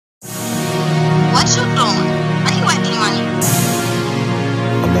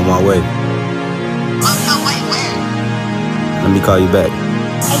me call you back.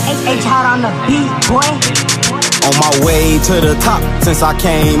 H-Hot on the beat, boy. On my way to the top, since I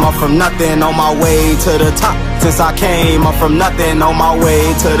came up from nothing. On my way to the top, since I came up from nothing. On my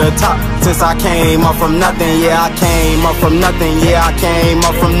way to the top, since I came up from nothing. Yeah, I came up from nothing. Yeah, I came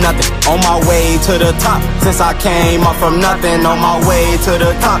up from nothing. On my way to the top, since I came up from nothing. On my way to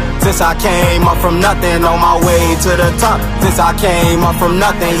the top, since I came up from nothing. On my way to the top, since I came up from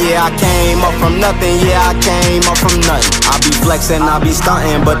nothing. Yeah, I came up from nothing. Yeah, I came up from nothing. I be flexing, I be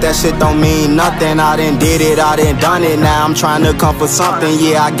stunting, but that shit don't mean nothing. I done did it, I done done it. Now I'm trying to come for something.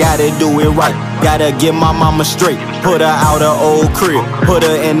 Yeah, I gotta do it right. Gotta get my mama straight. Put her out her old crib, put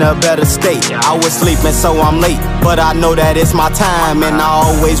her in a better state. I was sleeping, so I'm late, but I know that it's my time, and I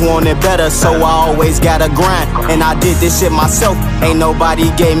always want it better, so I always gotta grind. And I did this shit myself, ain't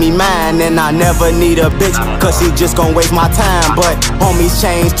nobody gave me mine. And I never need a bitch, cause she just gon' waste my time. But homies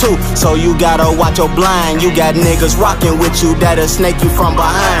change too, so you gotta watch your blind. You got niggas rocking with you that'll snake you from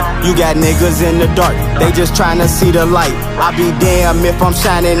behind. You got niggas in the dark, they just tryna see the light. I be damn if I'm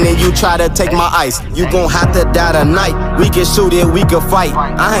shining and you try to take my ice. You gon' have to die tonight. We can shoot it, we can fight.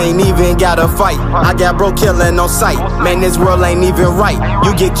 I ain't even gotta fight, I got bro killing on sight. Man, this world ain't even right.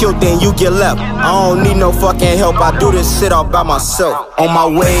 You get killed, then you get left. I don't need no fucking help, I do this shit all by myself. On my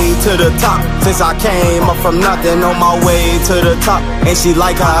way to the top, since I came up from nothing. On my way to the top, and she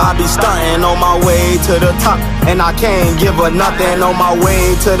like how I be stunting. On my way to the top, and I can't give her nothing. On my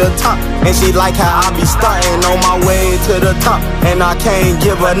way to the top, and she like how I be stunting. On my way to the top, and I can't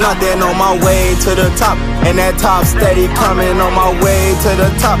give her nothing. On my way to the top, and that top steady coming. On my way to the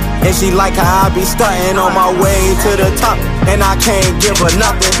top, and she like how I be stunting. On my way to the top, and I can't give her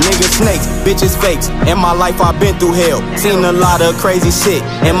nothing. Niggas snakes, bitches fakes. In my life I've been through hell, seen a lot of crazy shit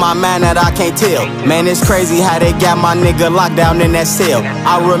in my mind that I can't tell. Man, it's crazy how they got my nigga locked down in that cell.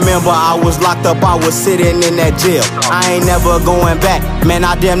 I remember I was locked up, I was sitting in that jail. I ain't never going back, man,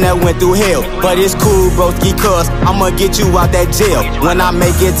 I damn near went through hell. But it's cool, broski, cuz I'ma get you out that jail. When I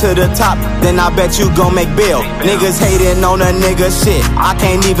make it to the top, then I bet you gon' make bail. Niggas hating on a nigga shit, I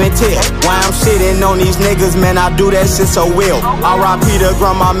can't even tell why I'm shitting on these niggas, man, I do that shit so well. R.I.P. to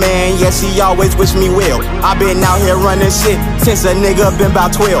grandma, man, yeah, she always wish me well. I been out here running shit since a nigga been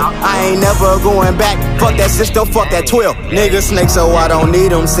about 12. I ain't never going back, fuck that system, fuck that 12. Niggas snake, so I don't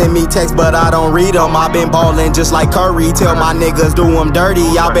need them. Send me text, but I don't read them. I been ballin' just like Curry, tell my niggas do them dirty.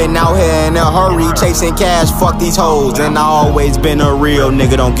 I been out here in a hurry, chasing cash, fuck these hoes. And I always been a real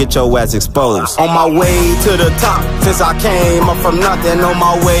nigga, don't get your ass exposed. On my way to the top, since I came up from nothing. On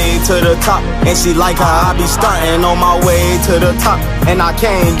my way to the top, and she like how I be stunting. On my way to the top, and I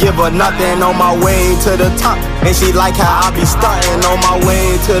can't give her nothing. On my way to the top, and she like how I be stunting. On my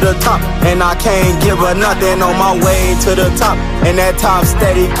way to the top, and I can't give her nothing. On my way to the top, and that top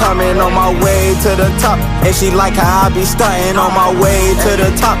steady coming. On my way to the top, and she like how I be stunting. On my way to the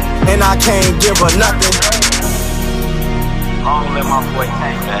top, and I can't give her nothing. Long live my boy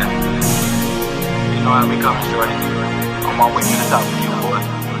Tank, man. You know how we coming, shorty. On my way to the top.